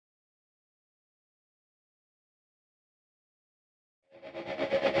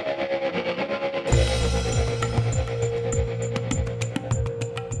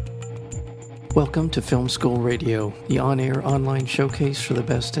Welcome to Film School Radio, the on-air online showcase for the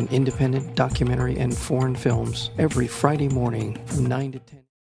best in independent documentary and foreign films, every Friday morning from 9 to 10.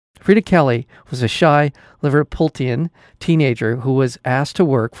 Frida Kelly was a shy Liverpudlian teenager who was asked to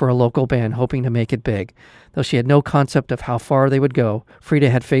work for a local band hoping to make it big. Though she had no concept of how far they would go, Frida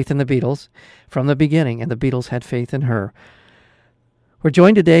had faith in the Beatles from the beginning, and the Beatles had faith in her. We're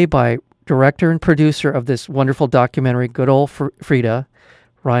joined today by director and producer of this wonderful documentary, Good Old Frida,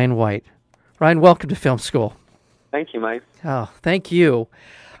 Ryan White. Ryan, welcome to Film School. Thank you, Mike. Oh, thank you.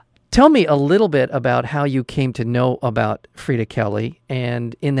 Tell me a little bit about how you came to know about Frida Kelly,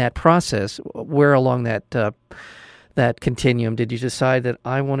 and in that process, where along that continuum did you decide that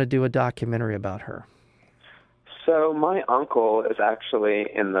I want to do a documentary about her? So my uncle is actually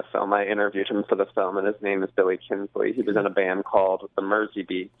in the film. I interviewed him for the film, and his name is Billy Kinsley. He was in a band called the Mersey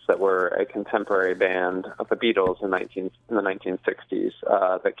Beats that were a contemporary band of the Beatles in the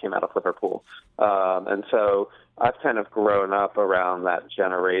 1960s that came out of Liverpool. And so I've kind of grown up around that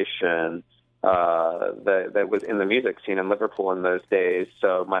generation that was in the music scene in Liverpool in those days.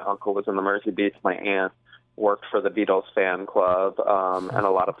 So my uncle was in the Mersey Beats. My aunt worked for the Beatles fan club, and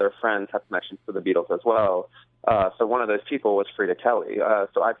a lot of their friends have connections to the Beatles as well. So one of those people was Frida Kelly.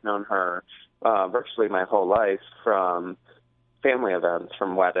 So I've known her virtually my whole life from family events,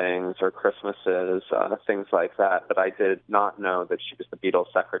 from weddings or Christmases, things like that. But I did not know that she was the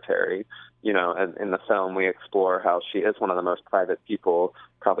Beatles secretary. You know, and in the film we explore how she is one of the most private people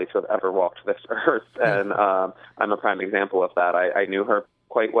probably to have ever walked this earth. And I'm a prime example of that. I knew her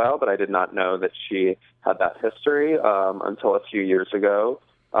quite well, but I did not know that she had that history until a few years ago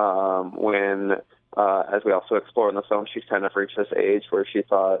when, as we also explore in the film, she's kind of reached this age where she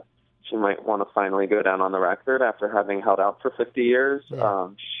thought she might want to finally go down on the record after having held out for 50 years. Yeah.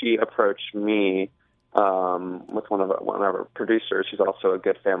 She approached me with one of our producers, who's also a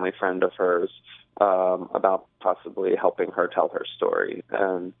good family friend of hers, about possibly helping her tell her story.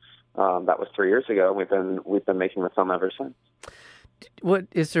 And that was 3 years ago, and we've been making the film ever since. What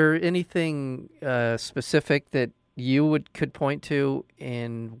is there anything specific that you could point to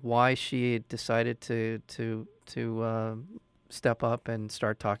in why she decided to step up and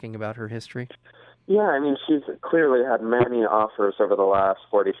start talking about her history? Yeah, I mean, she's clearly had many offers over the last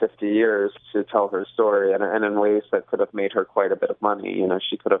 40, 50 years to tell her story, and in ways that could have made her quite a bit of money. You know,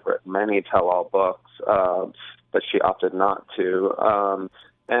 she could have written many tell-all books, but she opted not to.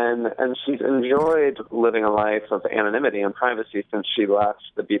 And she's enjoyed living a life of anonymity and privacy since she left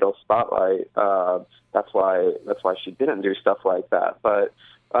the Beatles spotlight. That's why she didn't do stuff like that. But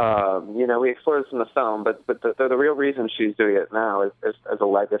you know, we explore this in the film. But the real reason she's doing it now is as a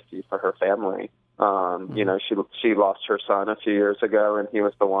legacy for her family. You know, she lost her son a few years ago, and he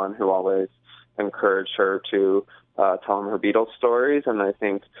was the one who always encouraged her to tell him her Beatles stories. And I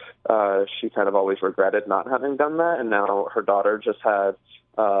think she kind of always regretted not having done that. And now her daughter just has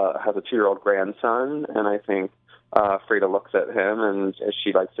a 2-year-old grandson, and I think Frida looks at him, and as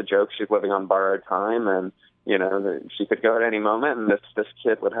she likes to joke, she's living on borrowed time, and you know, she could go at any moment, and this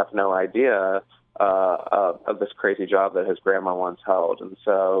kid would have no idea of this crazy job that his grandma once held. And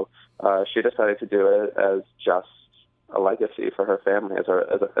so she decided to do it as just a legacy for her family, as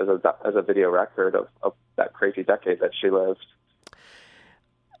a video record of that crazy decade that she lived.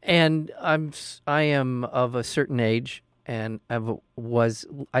 And I am of a certain age, and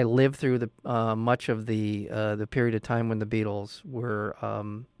I lived through the much of the period of time when the Beatles were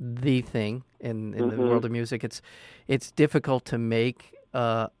the thing in the world of music. It's difficult to make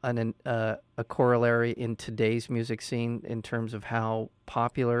a corollary in today's music scene in terms of how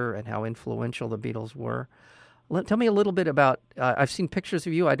popular and how influential the Beatles were. Tell me a little bit about. I've seen pictures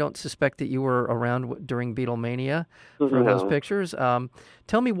of you. I don't suspect that you were around during Beatlemania for those pictures.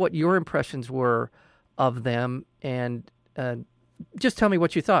 Tell me what your impressions were of them, and just tell me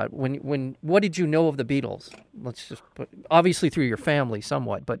what you thought. What did you know of the Beatles? Let's just obviously through your family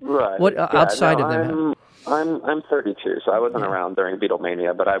somewhat, but right. What outside of them? I'm 32, so I wasn't around during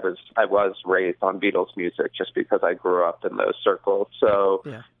Beatlemania, but I was raised on Beatles music just because I grew up in those circles. So.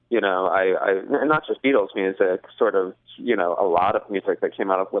 Yeah. You know, I and not just Beatles music, sort of, you know, a lot of music that came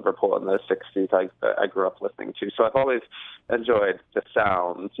out of Liverpool in the 60s I grew up listening to. So I've always enjoyed the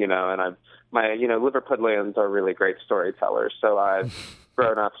sounds, you know, and Liverpudlians are really great storytellers. So I've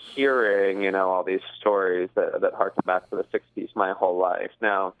grown up hearing, you know, all these stories that harken back to the 60s my whole life.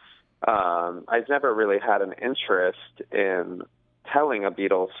 Now, I've never really had an interest in telling a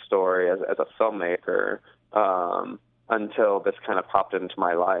Beatles story as a filmmaker. until this kind of popped into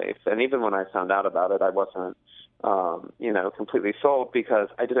my life. And even when I found out about it, I wasn't, completely sold because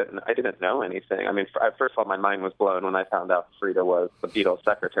I didn't know anything. I mean, first of all, my mind was blown when I found out Frida was the Beatles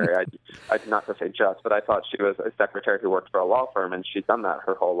secretary. I not to say just, but I thought she was a secretary who worked for a law firm, and she'd done that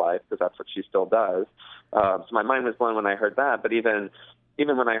her whole life because that's what she still does. So my mind was blown when I heard that. But even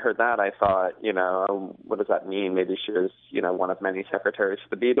when I heard that, I thought, what does that mean? Maybe she was, one of many secretaries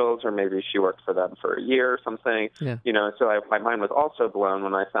for the Beatles, or maybe she worked for them for a year or something. Yeah. So my mind was also blown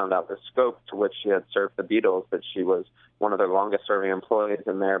when I found out the scope to which she had served the Beatles, that she was one of their longest-serving employees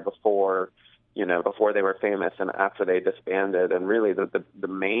in there before they were famous and after they disbanded, and really the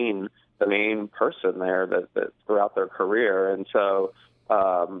main person there that throughout their career. And so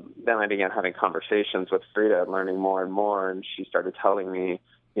then I began having conversations with Frida and learning more and more, and she started telling me,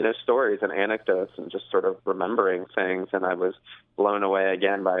 stories and anecdotes and just sort of remembering things, and I was blown away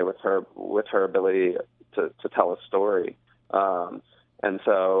again with her ability to tell a story. And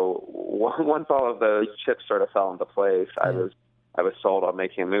so once all of those chips sort of fell into place, I was sold on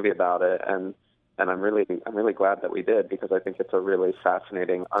making a movie about it, and I'm really glad that we did, because I think it's a really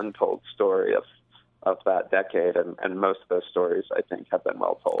fascinating untold story of that decade, and most of those stories, I think, have been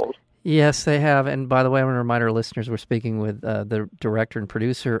well told. Yes, they have. And by the way, I want to remind our listeners we're speaking with the director and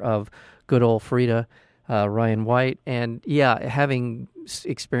producer of Good Old Frida, Ryan White. And yeah, having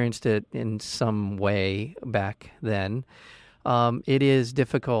experienced it in some way back then, it is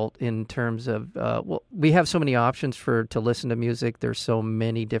difficult in terms of, we have so many options to listen to music. There's so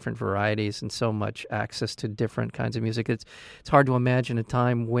many different varieties and so much access to different kinds of music. It's hard to imagine a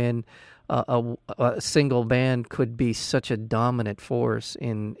time when a single band could be such a dominant force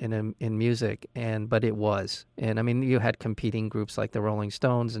in music, but it was. And I mean, you had competing groups like the Rolling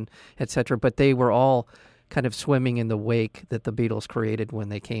Stones and et cetera, but they were all kind of swimming in the wake that the Beatles created when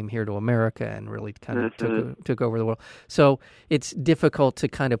they came here to America and really kind of took over the world. So it's difficult to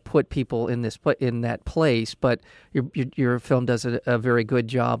kind of put people in that place, but your film does a very good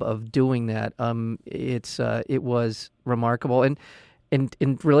job of doing that. It was remarkable. And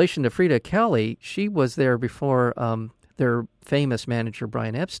in relation to Frida Kelly, she was there before their famous manager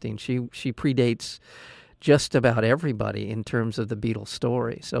Brian Epstein. She predates just about everybody in terms of the Beatles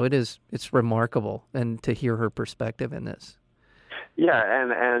story. So it's remarkable, and to hear her perspective in this. Yeah,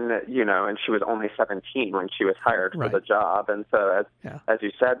 and she was only 17 when she was hired for the job, and so as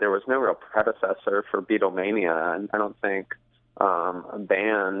you said, there was no real predecessor for Beatlemania, and I don't think a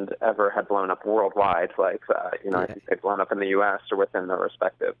band ever had blown up worldwide like that. I think they'd blown up in the U.S. or within their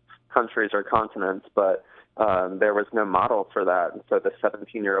respective countries or continents, but there was no model for that. And so the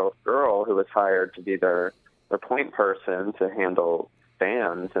 17-year-old girl who was hired to be their point person to handle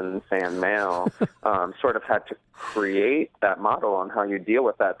fans and fan mail sort of had to create that model on how you deal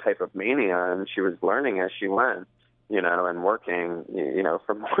with that type of mania, and she was learning as she went. And working,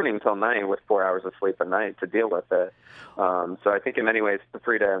 from morning till night with 4 hours of sleep a night to deal with it. So I think in many ways,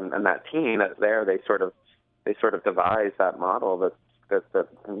 Frida and that team that's there, they sort of devised that model that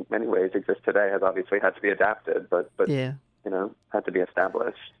in many ways exists today, has obviously had to be adapted, but yeah. Had to be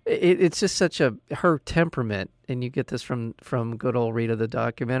established. It's just such her temperament, and you get this from Good Old Rita, the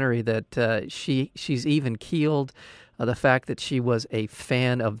documentary, that she's even keeled the fact that she was a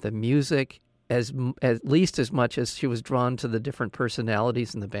fan of the music, at least as much as she was drawn to the different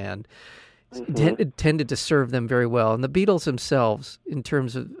personalities in the band. Tended to serve them very well. And the Beatles themselves, in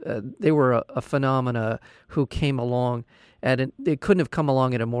terms of, they were a phenomena who came along, and they couldn't have come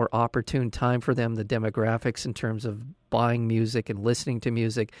along at a more opportune time for them, the demographics in terms of buying music and listening to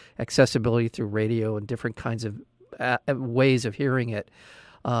music, accessibility through radio and different kinds of ways of hearing it.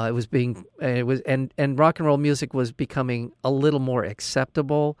 And rock and roll music was becoming a little more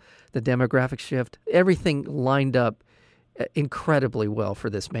acceptable. The demographic shift, everything lined up incredibly well for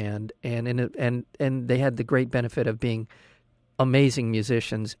this band, and they had the great benefit of being amazing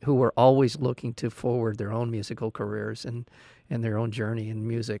musicians who were always looking to forward their own musical careers and their own journey in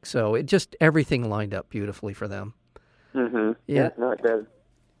music. So everything lined up beautifully for them. Mm-hmm. Yeah, no, it did.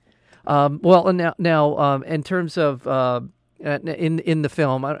 Well, and now in terms of in the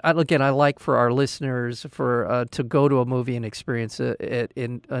film, I like for our listeners to go to a movie and experience it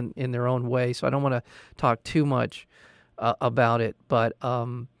in their own way. So I don't want to talk too much about it, but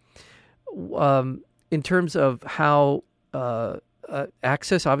in terms of how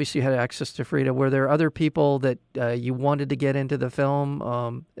access, obviously you had access to Frida. Were there other people that you wanted to get into the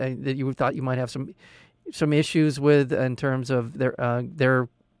film that you thought you might have some issues with in terms of their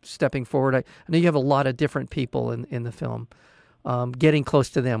stepping forward? I know you have a lot of different people in the film. Getting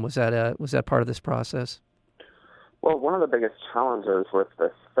close to them, was that part of this process? Well, one of the biggest challenges with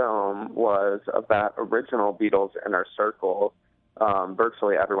this film was of that original Beatles inner circle.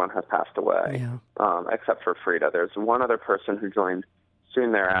 Virtually everyone has passed away, except for Frida. There's one other person who joined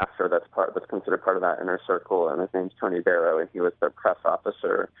soon thereafter that's considered part of that inner circle, and his name's Tony Barrow, and he was their press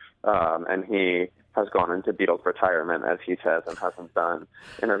officer, and he has gone into Beatles retirement, as he says, and hasn't done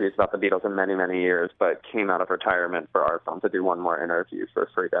interviews about the Beatles in many, many years, but came out of retirement for our film to do one more interview for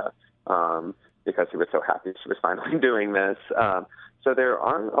Frida, because he was so happy she was finally doing this. So there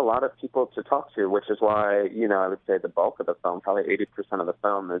aren't a lot of people to talk to, which is why, I would say the bulk of the film, probably 80% of the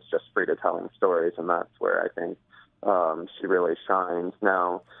film, is just Frida telling stories, and that's where I think she really shines.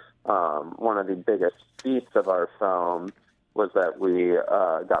 Now, one of the biggest feats of our film was that we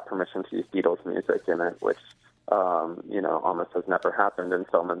got permission to use Beatles music in it, which, almost has never happened in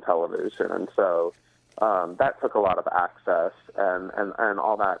film and television. And so that took a lot of access, and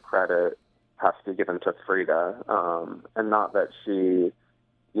all that credit has to be given to Frida. And not that she,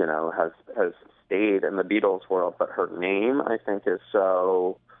 has stayed in the Beatles world, but her name, I think, is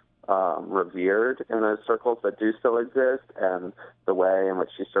so revered in those circles that do still exist, and the way in which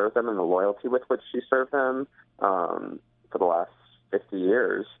she served them and the loyalty with which she served them for the last 50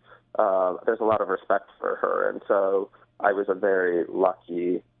 years, there's a lot of respect for her. And so I was a very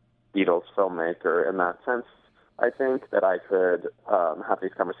lucky Beatles filmmaker in that sense. I think that I could have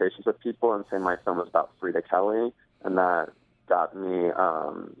these conversations with people and say my film is about Frida Kelly, and that got me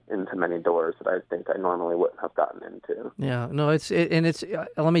into many doors that I think I normally wouldn't have gotten into. Yeah, no,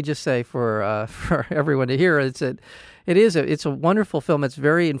 let me just say for everyone to hear, it's a wonderful film. It's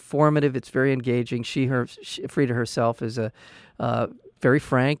very informative. It's very engaging. Frida herself is very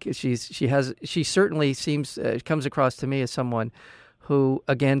frank. She certainly comes across to me as someone who,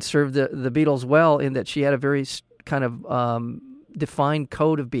 again, served the Beatles well, in that she had a very kind of defined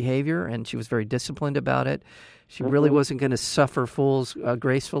code of behavior, and she was very disciplined about it. She really wasn't going to suffer fools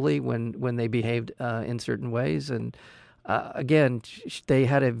gracefully when they behaved in certain ways. And again, they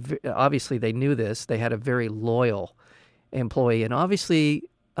had obviously they knew this. They had a very loyal employee, and obviously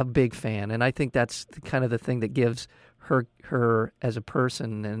a big fan. And I think that's kind of the thing that gives her as a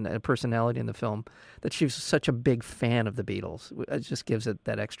person and a personality in the film, that she was such a big fan of the Beatles. It just gives it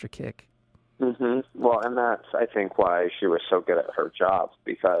that extra kick. Mm-hmm. Well, and that's, I think, why she was so good at her job,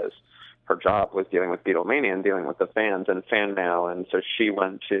 because her job was dealing with Beatlemania and dealing with the fans and fan mail. And so she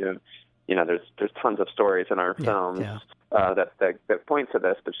went to, there's tons of stories in our films that point to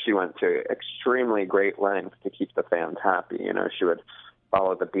this, but she went to extremely great lengths to keep the fans happy. She would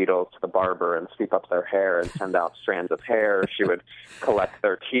follow the Beatles to the barber and sweep up their hair and send out strands of hair. She would collect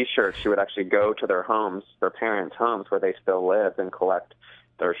their T-shirts. She would actually go to their homes, their parents' homes where they still lived, and collect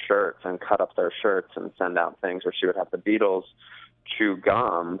their shirts and cut up their shirts and send out things. Or she would have the Beatles chew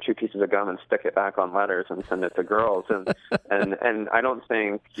pieces of gum, and stick it back on letters and send it to girls. And I don't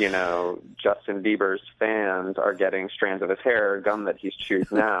think, Justin Bieber's fans are getting strands of his hair, gum that he's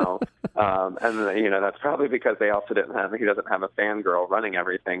chewed now. And that's probably because he doesn't have a fangirl running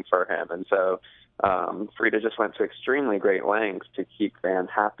everything for him. And so Frida just went to extremely great lengths to keep fans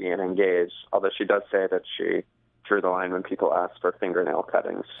happy and engaged, although she does say that she drew the line when people asked for fingernail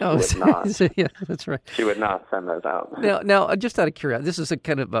cuttings. She would not. Yeah, that's right. She would not send those out. Now, just out of curiosity, this is a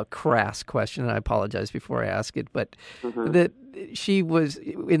kind of a crass question, and I apologize before I ask it, but that she was,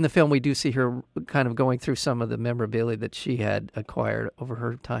 in the film, we do see her kind of going through some of the memorabilia that she had acquired over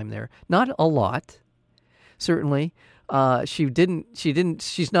her time there. Not a lot, certainly.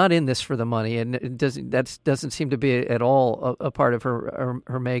 She's not in this for the money, and that doesn't seem to be at all a part of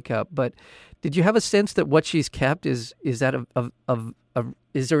her makeup. But did you have a sense that what she's kept is that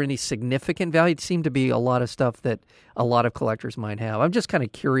is there any significant value? It seemed to be a lot of stuff that a lot of collectors might have. I'm just kind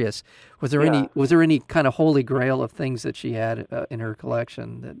of curious. Was there any kind of holy grail of things that she had in her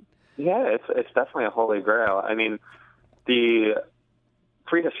collection? Yeah, it's definitely a holy grail. I mean,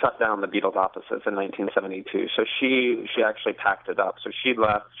 Frida shut down the Beatles offices in 1972, so she actually packed it up. So she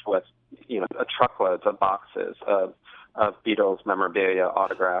left with a truckloads of boxes of Beatles memorabilia,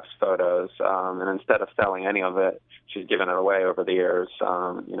 autographs, photos, and instead of selling any of it, she's given it away over the years.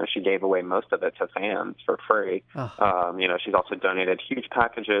 She gave away most of it to fans for free. She's also donated huge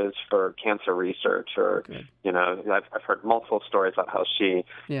packages for cancer research, or I've heard multiple stories about how she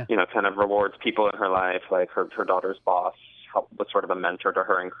kind of rewards people in her life, like her daughter's boss was sort of a mentor to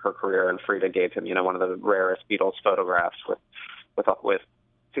her in her career, and Frida gave him, one of the rarest Beatles photographs with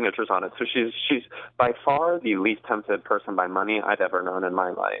signatures on it. So she's by far the least tempted person by money I've ever known in my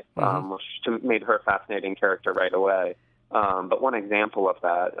life, which made her a fascinating character right away. But one example of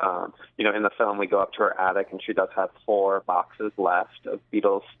that, in the film, we go up to her attic, and she does have 4 boxes left of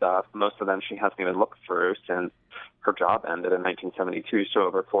Beatles stuff. Most of them she hasn't even looked through since her job ended in 1972, so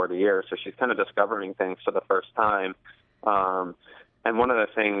over 40 years. So she's kind of discovering things for the first time. And one of the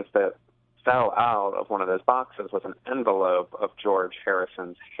things that fell out of one of those boxes was an envelope of George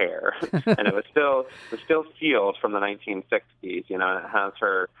Harrison's hair, and it was still sealed from the 1960s. And it has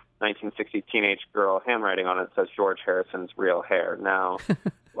her 1960 teenage girl handwriting on it. It says George Harrison's real hair. Now,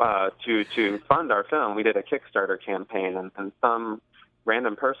 to fund our film, we did a Kickstarter campaign, and some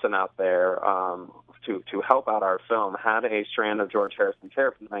random person out there to help out our film had a strand of George Harrison's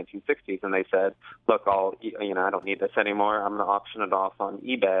hair from the 1960s, and they said, "Look, I don't need this anymore. I'm going to auction it off on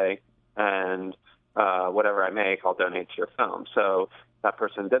eBay, and whatever I make, I'll donate to your film." So that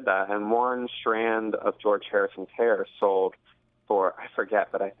person did that, and one strand of George Harrison's hair sold for, I forget,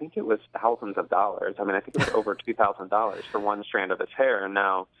 but I think it was thousands of dollars. I mean, I think it was over $2,000 for one strand of his hair, and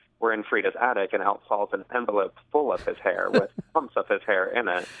now we're in Frida's attic, and out falls an envelope full of his hair with clumps of his hair in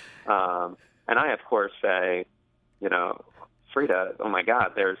it. And I, of course, say, Frida, oh my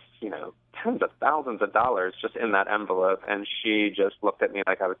God, there's, tens of thousands of dollars just in that envelope. And she just looked at me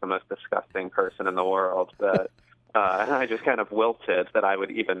like I was the most disgusting person in the world. And I just kind of wilted that I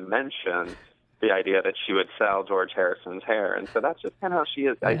would even mention the idea that she would sell George Harrison's hair. And so that's just kind of how she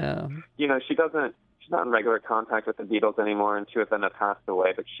is. Yeah. She's not in regular contact with the Beatles anymore, and 2 of them have passed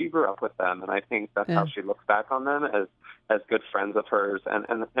away, but she grew up with them, and I think that's how she looks back on them, as good friends of hers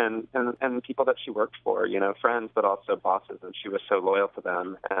and people that she worked for, friends, but also bosses, and she was so loyal to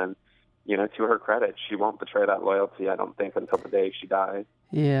them. And, to her credit, she won't betray that loyalty, I don't think, until the day she dies.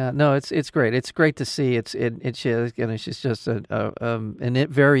 Yeah, no, it's great. It's great to see. She's just a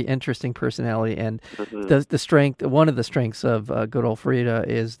very interesting personality, and the strength. One of the strengths of good old Frida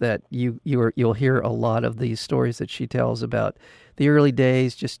is that you'll hear a lot of these stories that she tells about the early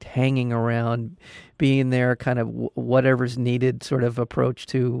days, just hanging around, being there, kind of whatever's needed sort of approach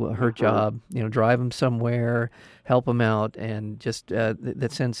to her job. Drive them somewhere, help them out, and just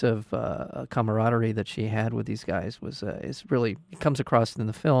that sense of camaraderie that she had with these guys is really, it comes across in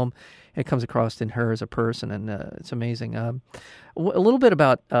the film. It comes across in her as a person, and it's amazing. A little bit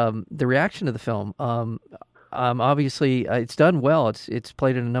about the reaction to the film. Obviously, it's done well. It's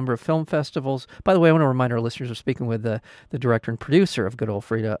played in a number of film festivals. By the way, I want to remind our listeners we're speaking with the director and producer of Good Old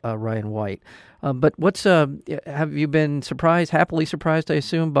Frida, Ryan White. But have you been happily surprised, I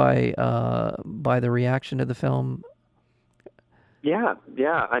assume, by the reaction to the film? Yeah.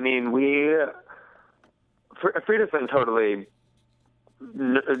 I mean, Frida's been totally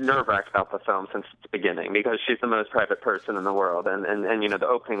nerve-wracked about the film since its beginning, because she's the most private person in the world. And the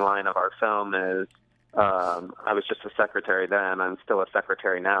opening line of our film is, I was just a secretary then, I'm still a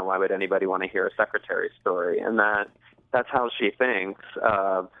secretary now. Why would anybody want to hear a secretary story? And that's how she thinks.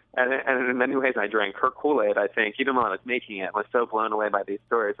 And in many ways, I drank her Kool-Aid, I think. Even while I was making it, I was so blown away by these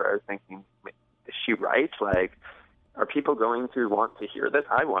stories where I was thinking, is she right? Like, are people going to want to hear this?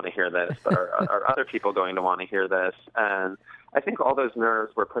 I want to hear this, but are other people going to want to hear this? And I think all those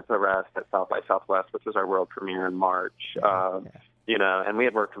nerves were put to rest at South by Southwest, which was our world premiere in March. And we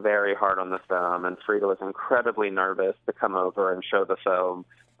had worked very hard on the film, and Frida was incredibly nervous to come over and show the film.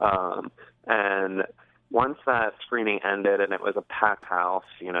 And once that screening ended, and it was a packed house,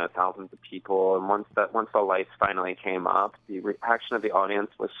 thousands of people, and once the lights finally came up, the reaction of the audience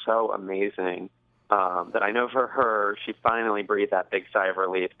was so amazing that I know for her, she finally breathed that big sigh of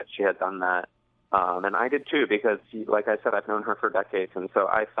relief that she had done that. And I did too, because, like I said, I've known her for decades, and so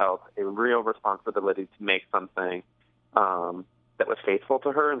I felt a real responsibility to make something that was faithful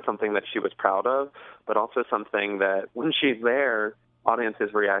to her and something that she was proud of, but also something that when she's there,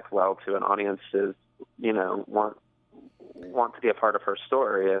 audiences react well to, and audiences, want to be a part of her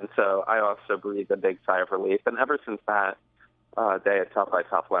story. And so I also breathed a big sigh of relief. And ever since that day at South by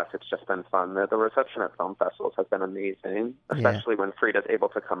Southwest, it's just been fun. The reception at film festivals has been amazing, especially when Frida's able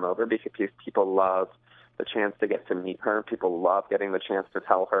to come over, because people love the chance to get to meet her. People love getting the chance to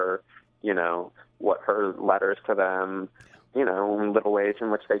tell her, what her letters to them, little ways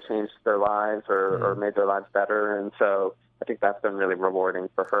in which they changed their lives or made their lives better. And so I think that's been really rewarding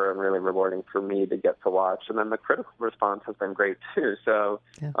for her and really rewarding for me to get to watch. And then the critical response has been great too. So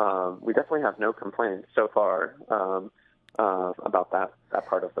we definitely have no complaints so far about that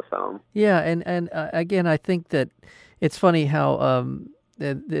part of the film. Yeah, and again, I think that it's funny how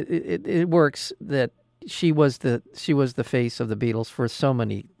it works that she was the face of the Beatles for so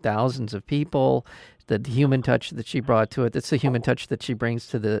many thousands of people. The human touch that she brought to it, that's the human touch that she brings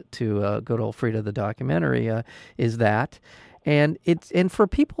to Good Old Frida, the documentary, is that. And for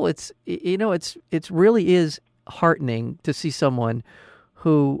people, it's really is heartening to see someone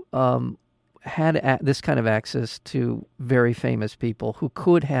who had this kind of access to very famous people, who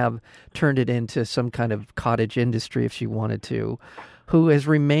could have turned it into some kind of cottage industry if she wanted to, who has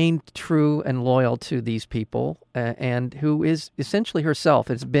remained true and loyal to these people, and who is essentially herself.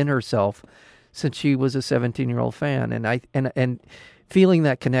 It's been herself since she was a 17-year-old fan, and feeling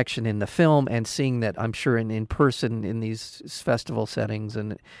that connection in the film and seeing that, I'm sure, in person in these festival settings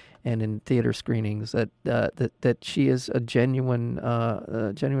and in theater screenings, that she is a genuine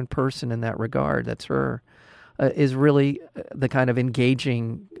person in that regard. That's her, is really the kind of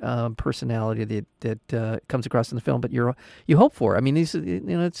engaging personality that comes across in the film. But you hope for. I mean,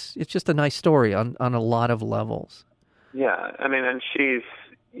 it's just a nice story on a lot of levels. Yeah, I mean, and she's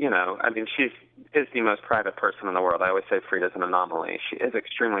is the most private person in the world. I always say Frida's an anomaly. She is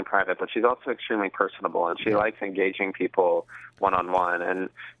extremely private, but she's also extremely personable, and she likes engaging people one-on-one. And,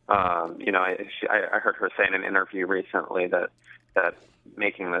 I heard her say in an interview recently that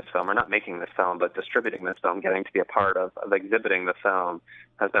making this film, or not making this film, but distributing this film, getting to be a part of exhibiting the film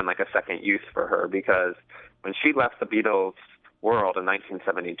has been like a second youth for her, because when she left the Beatles world in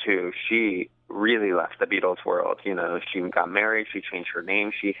 1972, she really left the Beatles world. She got married, she changed her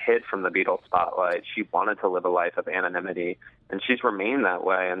name, she hid from the Beatles spotlight, she wanted to live a life of anonymity, and she's remained that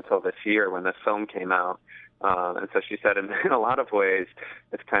way until this year when this film came out. And so she said in a lot of ways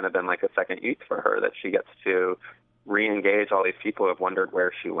it's kind of been like a second youth for her, that she gets to re-engage all these people who have wondered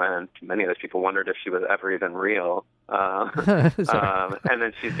where she went. Many of those people wondered if she was ever even real. And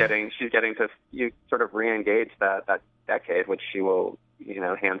then she's getting to sort of re-engage that decade, which she will,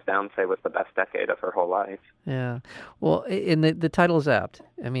 hands down say was the best decade of her whole life. Yeah. Well, and the title is apt.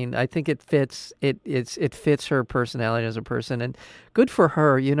 I mean, I think it fits. It fits her personality as a person, and good for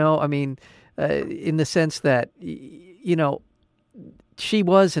her. I mean, in the sense that she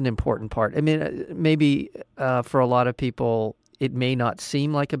was an important part. I mean, maybe for a lot of people it may not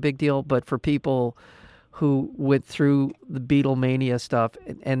seem like a big deal, but for people who went through the Beatlemania stuff,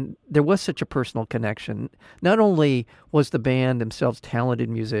 and there was such a personal connection. Not only was the band themselves talented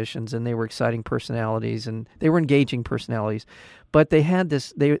musicians, and they were exciting personalities, and they were engaging personalities, but they had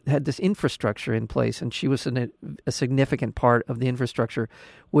this infrastructure in place, and she was a significant part of the infrastructure,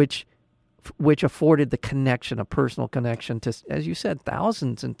 which afforded the connection, a personal connection to, as you said,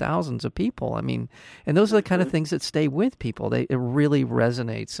 thousands and thousands of people. I mean, and those are the kind of things that stay with people. It really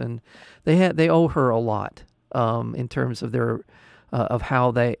resonates, and they owe her a lot in terms of their of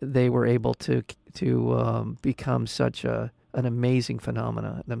how they were able to become such an amazing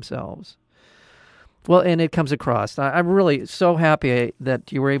phenomena themselves. Well, and it comes across. I'm really so happy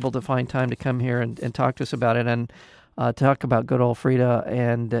that you were able to find time to come here and talk to us about it, and talk about good old Frida,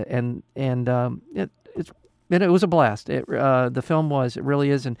 and it was a blast. The film it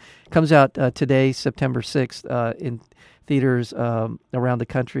really is, and comes out today, September 6th, in theaters around the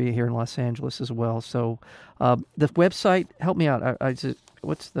country, here in Los Angeles as well. So the website, help me out.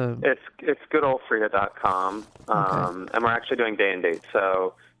 What's the? It's goodoldfrida.com, okay. And we're actually doing day and date.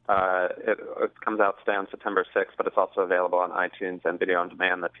 So it comes out today on September 6th, but it's also available on iTunes and video on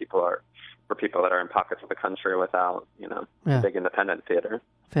demand for people that are in pockets of the country without, big independent theater.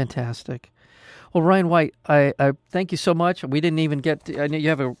 Fantastic. Well, Ryan White, I thank you so much. We didn't even get to, I know you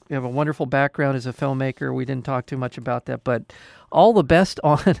have a wonderful background as a filmmaker. We didn't talk too much about that, but all the best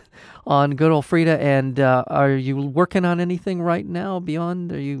on good old Frida. And are you working on anything right now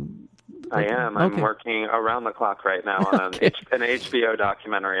beyond? I am. Okay. I'm working around the clock right now on an HBO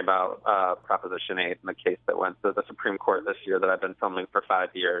documentary about Proposition 8 and the case that went to the Supreme Court this year that I've been filming for 5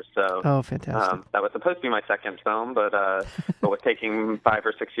 years. So, fantastic. That was supposed to be my second film, but was taking 5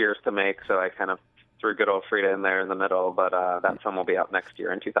 or 6 years to make, so I kind of threw good old Frida in there in the middle, but that film will be out next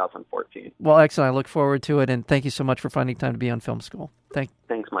year in 2014. Well, excellent. I look forward to it, and thank you so much for finding time to be on Film School. Thanks,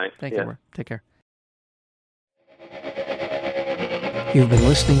 Mike. Thank you. Take care. You've been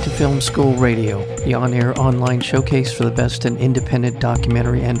listening to Film School Radio, the on-air online showcase for the best in independent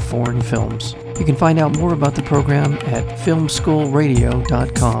documentary and foreign films. You can find out more about the program at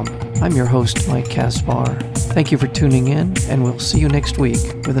filmschoolradio.com. I'm your host, Mike Kaspar. Thank you for tuning in, and we'll see you next week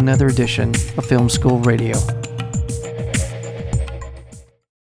with another edition of Film School Radio.